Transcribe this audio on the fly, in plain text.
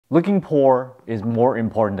Looking poor is more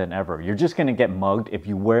important than ever. You're just gonna get mugged if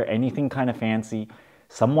you wear anything kind of fancy.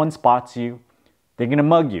 Someone spots you, they're gonna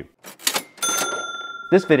mug you.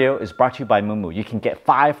 This video is brought to you by Moomoo. You can get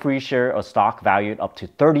 5 free shares of stock valued up to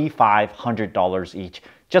 $3,500 each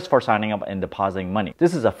just for signing up and depositing money.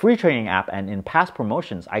 This is a free trading app, and in past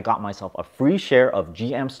promotions, I got myself a free share of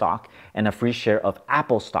GM stock and a free share of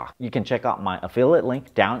Apple stock. You can check out my affiliate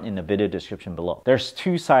link down in the video description below. There's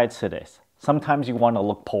 2 sides to this. Sometimes you want to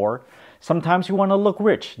look poor. Sometimes you want to look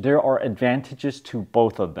rich. There are advantages to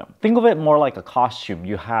both of them. Think of it more like a costume.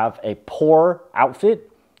 You have a poor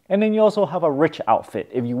outfit, and then you also have a rich outfit.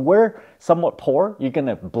 If you wear somewhat poor, you're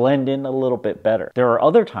gonna blend in a little bit better. There are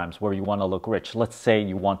other times where you wanna look rich. Let's say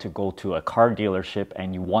you want to go to a car dealership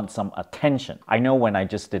and you want some attention. I know when I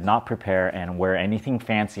just did not prepare and wear anything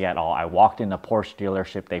fancy at all, I walked in a Porsche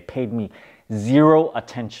dealership, they paid me 0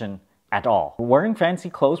 attention at all. Wearing fancy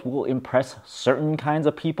clothes will impress certain kinds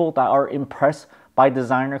of people that are impressed by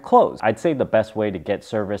designer clothes. I'd say the best way to get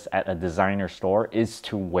service at a designer store is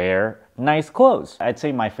to wear nice clothes. I'd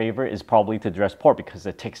say my favorite is probably to dress poor because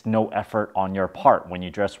it takes no effort on your part. When you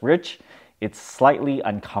dress rich, it's slightly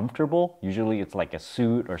uncomfortable. Usually it's like a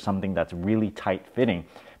suit or something that's really tight fitting.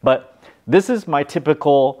 But this is my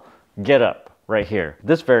typical getup right here.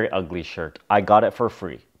 This very ugly shirt, I got it for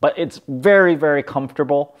free. But it's very, very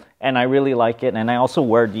comfortable and I really like it. And I also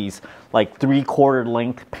wear these like 3/4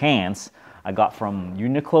 length pants I got from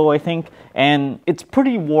Uniqlo, I think, and it's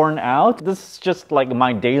pretty worn out. This is just like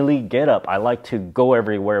my daily getup. I like to go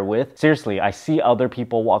everywhere with. Seriously, I see other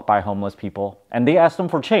people walk by, homeless people, and they ask them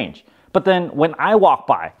for change. But then when I walk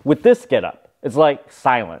by with this getup, it's like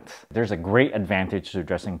silence. There's a great advantage to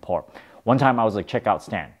dressing poor. One time I was like checkout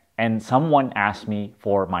stand, and someone asked me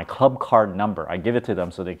for my club card number. I give it to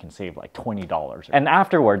them so they can save like $20. And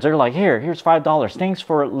afterwards, they're like, here's $5. Thanks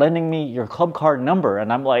for lending me your club card number.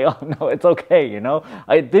 And I'm like, oh no, it's okay, you know?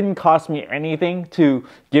 It didn't cost me anything to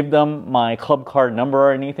give them my club card number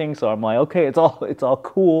or anything. So I'm like, okay, it's all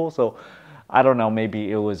cool. So I don't know,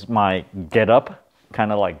 maybe it was my getup,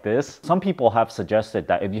 kind of like this. Some people have suggested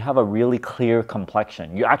that if you have a really clear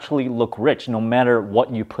complexion, you actually look rich no matter what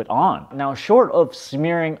you put on. Now, short of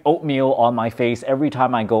smearing oatmeal on my face every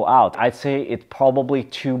time I go out, I'd say it's probably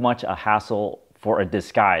too much a hassle for a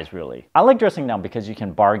disguise, really. I like dressing down because you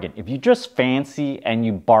can bargain. If you dress fancy and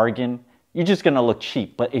you bargain, you're just gonna look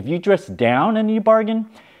cheap. But if you dress down and you bargain,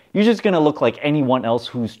 you're just gonna look like anyone else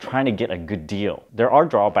who's trying to get a good deal. There are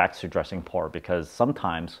drawbacks to dressing poor because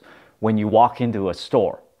sometimes when you walk into a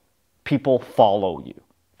store, people follow you.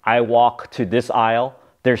 I walk to this aisle,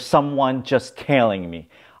 there's someone just tailing me.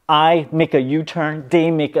 I make a U-turn, they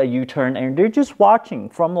make a U-turn, and they're just watching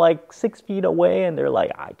from like 6 feet away, and they're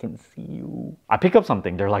like, I can see you. I pick up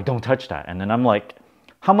something, they're like, don't touch that. And then I'm like,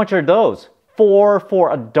 how much are those? 4 for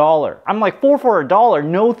 $1. I'm like, 4 for $1?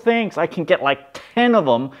 No thanks, I can get like 10 of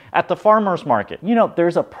them at the farmer's market. You know,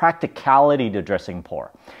 there's a practicality to dressing poor.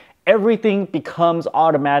 Everything becomes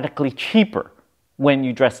automatically cheaper when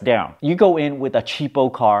you dress down. You go in with a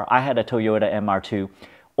cheapo car. I had a Toyota MR2.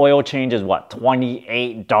 Oil change is what,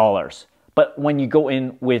 $28. But when you go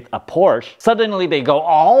in with a Porsche, suddenly they go,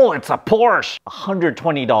 oh, it's a Porsche.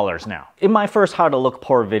 $120 now. In my first how to look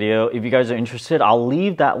poor video, if you guys are interested, I'll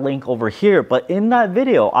leave that link over here. But in that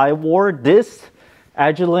video, I wore this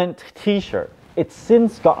Agilent t-shirt. It's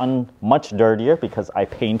since gotten much dirtier because I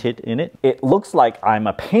painted in it. It looks like I'm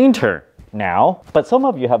a painter now, but some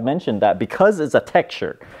of you have mentioned that because it's a tech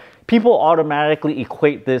shirt, people automatically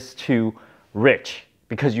equate this to rich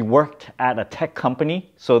because you worked at a tech company.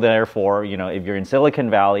 So therefore, you know, if you're in Silicon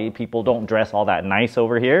Valley, people don't dress all that nice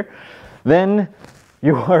over here, then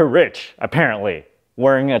you are rich, apparently,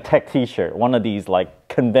 wearing a tech t-shirt, one of these like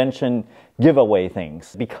convention giveaway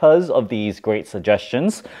things. Because of these great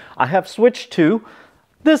suggestions, I have switched to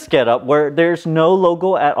this getup where there's no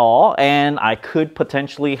logo at all, and I could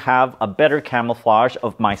potentially have a better camouflage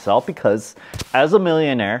of myself because as a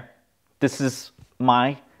millionaire, this is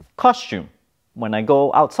my costume when I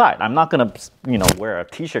go outside. I'm not gonna, you know, wear a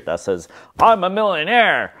t-shirt that says, I'm a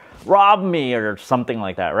millionaire, rob me, or something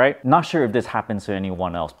like that, right? Not sure if this happens to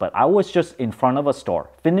anyone else, but I was just in front of a store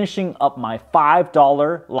finishing up my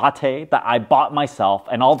 $5 latte that I bought myself,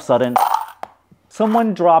 and all of a sudden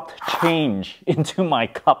someone dropped change into my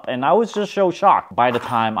cup, and I was just so shocked. By the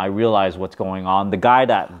time I realized what's going on, the guy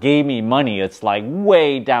that gave me money, it's like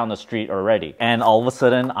way down the street already. And all of a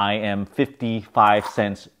sudden, I am 55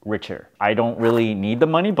 cents richer. I don't really need the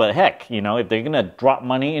money, but heck, you know, if they're gonna drop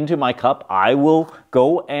money into my cup, I will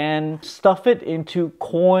go and stuff it into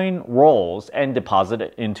coin rolls and deposit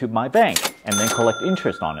it into my bank, and then collect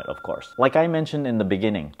interest on it, of course. Like I mentioned in the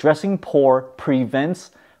beginning, dressing poor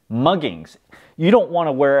prevents muggings. You don't want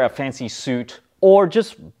to wear a fancy suit or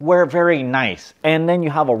just wear very nice. And then you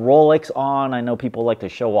have a Rolex on. I know people like to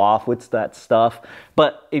show off with that stuff.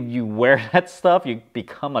 But if you wear that stuff, you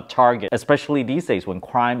become a target, especially these days when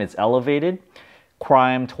crime is elevated.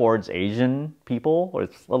 Crime towards Asian people,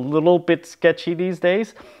 it's a little bit sketchy these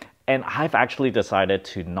days. And I've actually decided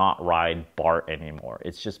to not ride BART anymore.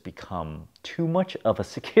 It's just become too much of a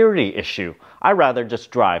security issue. I'd rather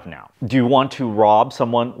just drive now. Do you want to rob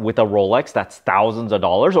someone with a Rolex that's thousands of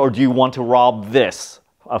dollars? Or do you want to rob this?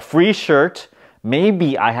 A free shirt,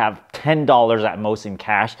 maybe I have $10 at most in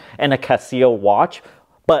cash, and a Casio watch,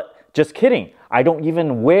 but just kidding. I don't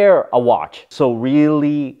even wear a watch. So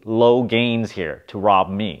really low gains here to rob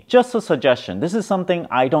me. Just a suggestion. This is something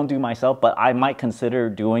I don't do myself, but I might consider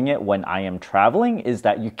doing it when I am traveling, is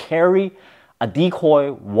that you carry a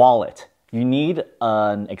decoy wallet. You need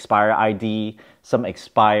an expired ID, some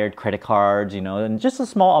expired credit cards, you know, and just a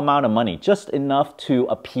small amount of money, just enough to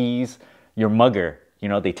appease your mugger. You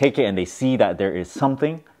know, they take it and they see that there is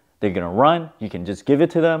something, they're gonna run, you can just give it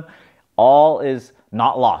to them. All is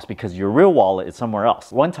not lost because your real wallet is somewhere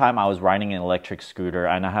else. One time I was riding an electric scooter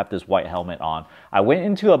and I have this white helmet on. I went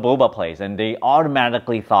into a boba place and they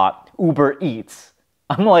automatically thought Uber Eats.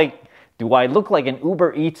 I'm like, do I look like an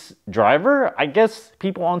Uber Eats driver? I guess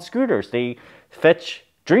people on scooters, they fetch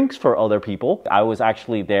drinks for other people. I was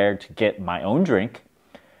actually there to get my own drink.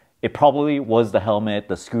 It probably was the helmet,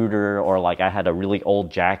 the scooter, or like I had a really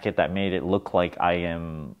old jacket that made it look like I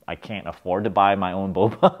can't afford to buy my own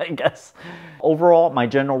boba, I guess. Overall, my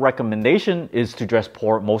general recommendation is to dress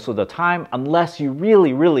poor most of the time unless you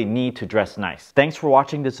really, really need to dress nice. Thanks for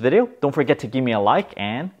watching this video. Don't forget to give me a like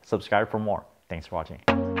and subscribe for more. Thanks for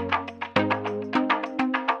watching.